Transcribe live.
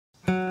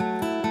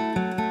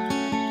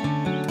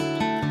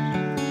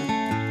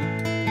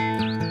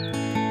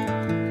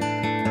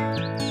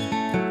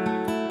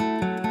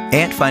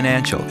Ant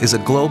Financial is a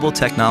global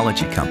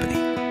technology company.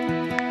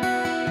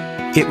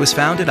 It was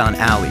founded on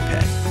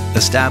Alipay,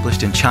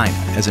 established in China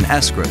as an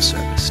escrow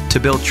service to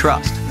build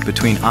trust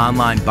between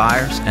online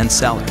buyers and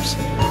sellers.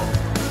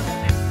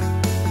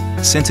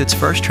 Since its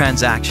first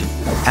transaction,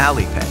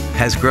 Alipay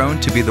has grown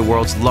to be the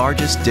world's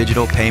largest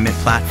digital payment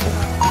platform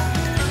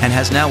and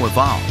has now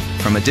evolved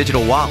from a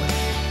digital wallet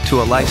to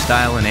a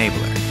lifestyle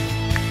enabler.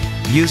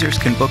 Users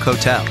can book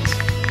hotels,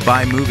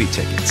 buy movie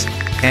tickets,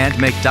 and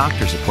make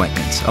doctor's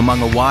appointments among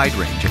a wide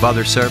range of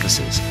other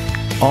services,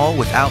 all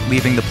without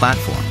leaving the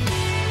platform.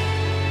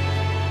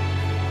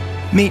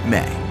 Meet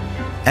May.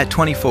 At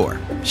 24,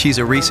 she's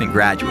a recent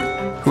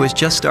graduate who has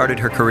just started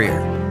her career.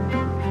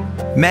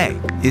 May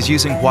is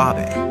using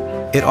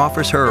Huawei. It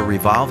offers her a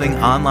revolving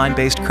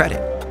online-based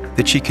credit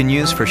that she can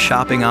use for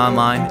shopping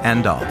online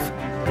and off.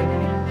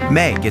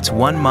 May gets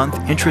 1 month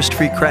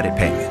interest-free credit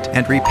payment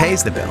and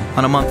repays the bill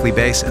on a monthly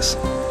basis.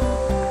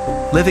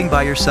 Living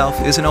by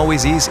yourself isn't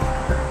always easy,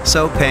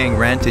 so paying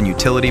rent and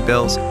utility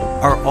bills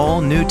are all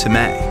new to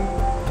May.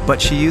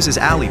 But she uses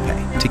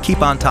Alipay to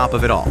keep on top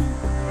of it all.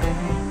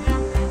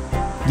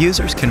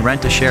 Users can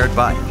rent a shared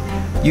bike,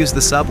 use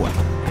the subway,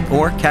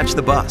 or catch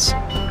the bus,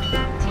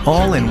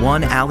 all in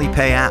one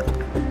Alipay app,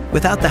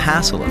 without the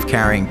hassle of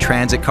carrying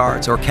transit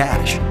cards or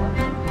cash.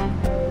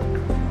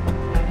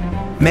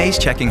 May's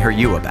checking her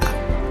U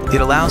about. It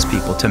allows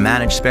people to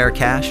manage spare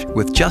cash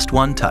with just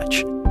one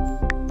touch.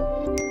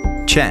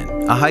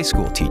 Chen, a high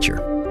school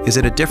teacher, is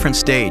at a different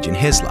stage in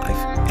his life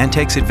and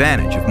takes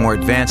advantage of more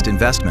advanced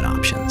investment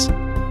options.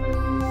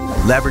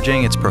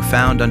 Leveraging its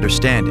profound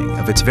understanding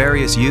of its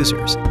various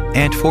users,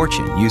 Ant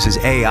Fortune uses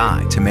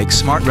AI to make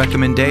smart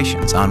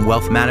recommendations on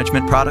wealth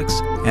management products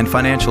and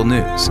financial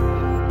news.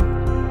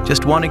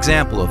 Just one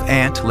example of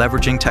Ant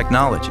leveraging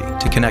technology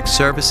to connect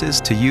services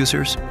to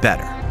users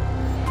better.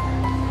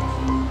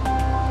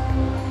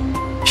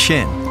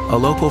 Shin, a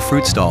local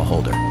fruit stall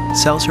holder,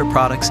 sells her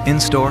products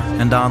in-store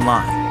and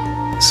online.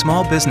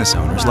 Small business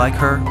owners like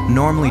her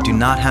normally do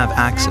not have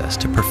access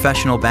to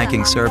professional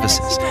banking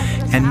services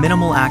and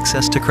minimal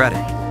access to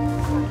credit.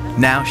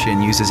 Now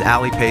Shin uses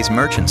Alipay's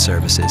merchant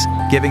services,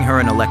 giving her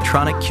an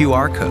electronic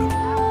QR code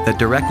that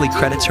directly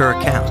credits her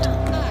account,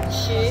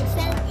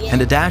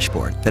 and a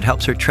dashboard that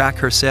helps her track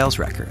her sales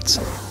records.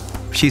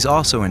 She's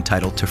also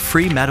entitled to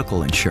free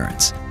medical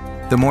insurance.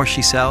 The more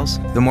she sells,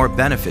 the more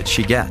benefits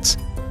she gets,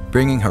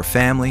 bringing her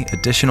family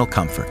additional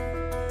comfort.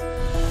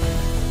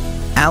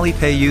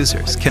 Alipay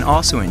users can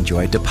also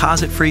enjoy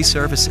deposit-free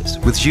services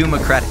with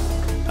Zhuma Credit,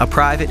 a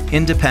private,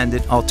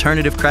 independent,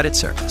 alternative credit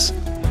service.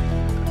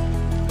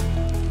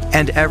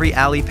 And every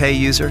Alipay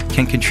user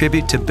can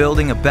contribute to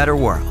building a better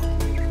world.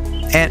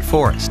 Ant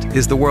Forest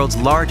is the world's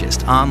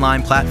largest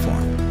online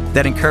platform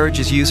that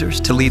encourages users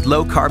to lead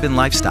low-carbon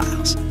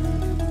lifestyles.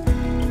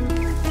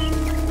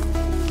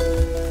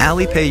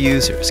 Alipay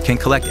users can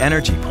collect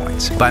energy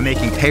points by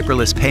making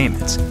paperless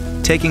payments,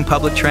 taking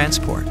public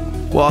transport,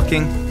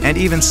 walking, and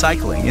even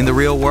cycling in the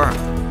real world.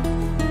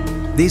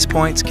 These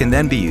points can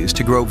then be used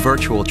to grow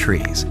virtual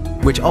trees,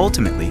 which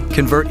ultimately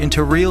convert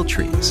into real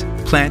trees,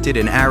 planted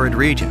in arid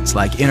regions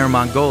like Inner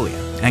Mongolia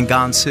and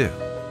Gansu.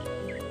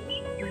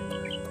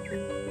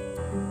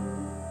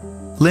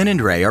 Lynn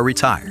and Ray are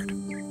retired.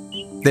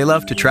 They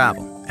love to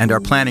travel and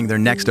are planning their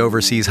next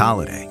overseas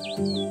holiday.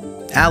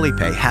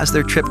 Alipay has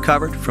their trip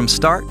covered from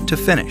start to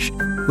finish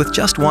with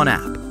just one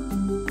app.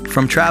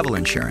 From travel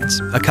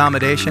insurance,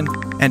 accommodation,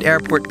 and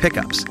airport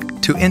pickups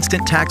to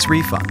instant tax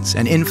refunds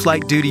and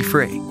in-flight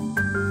duty-free,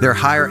 their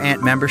Higher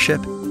Ant membership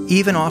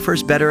even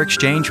offers better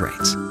exchange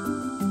rates.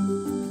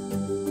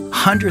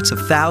 Hundreds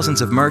of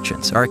thousands of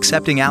merchants are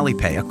accepting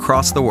Alipay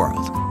across the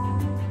world.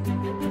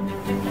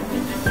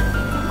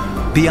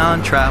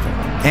 Beyond travel,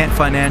 Ant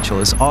Financial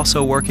is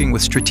also working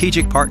with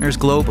strategic partners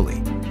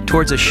globally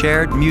towards a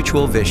shared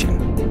mutual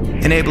vision,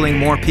 enabling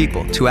more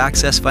people to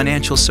access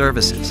financial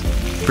services,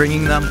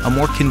 bringing them a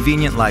more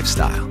convenient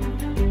lifestyle.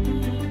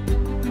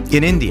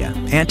 In India,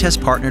 Ant has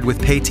partnered with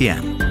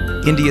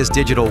Paytm, India's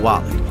digital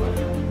wallet,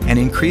 and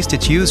increased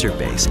its user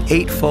base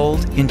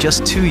 8-fold in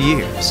just 2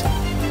 years.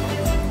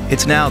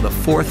 It's now the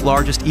 4th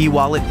largest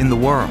e-wallet in the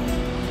world.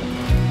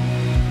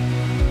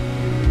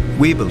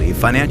 We believe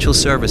financial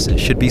services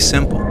should be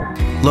simple,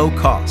 low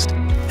cost,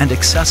 and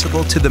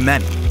accessible to the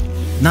many,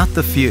 not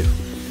the few.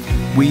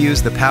 We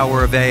use the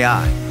power of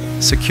AI,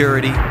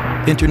 security,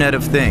 Internet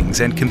of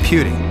Things, and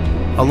computing,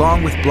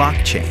 along with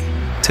blockchain,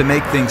 to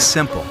make things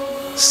simple,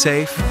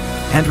 safe,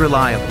 and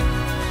reliable.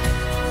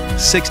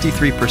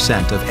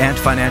 63% of Ant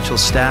Financial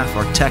staff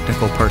are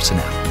technical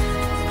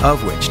personnel,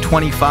 of which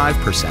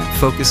 25%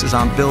 focuses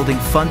on building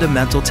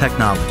fundamental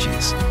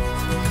technologies.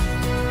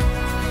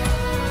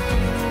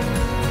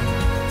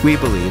 We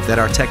believe that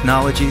our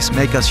technologies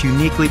make us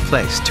uniquely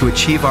placed to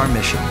achieve our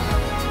mission.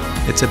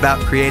 It's about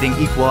creating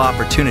equal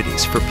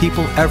opportunities for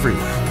people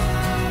everywhere,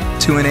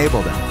 to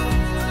enable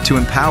them, to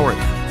empower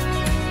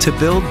them, to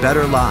build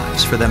better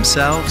lives for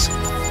themselves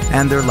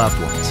and their loved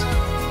ones.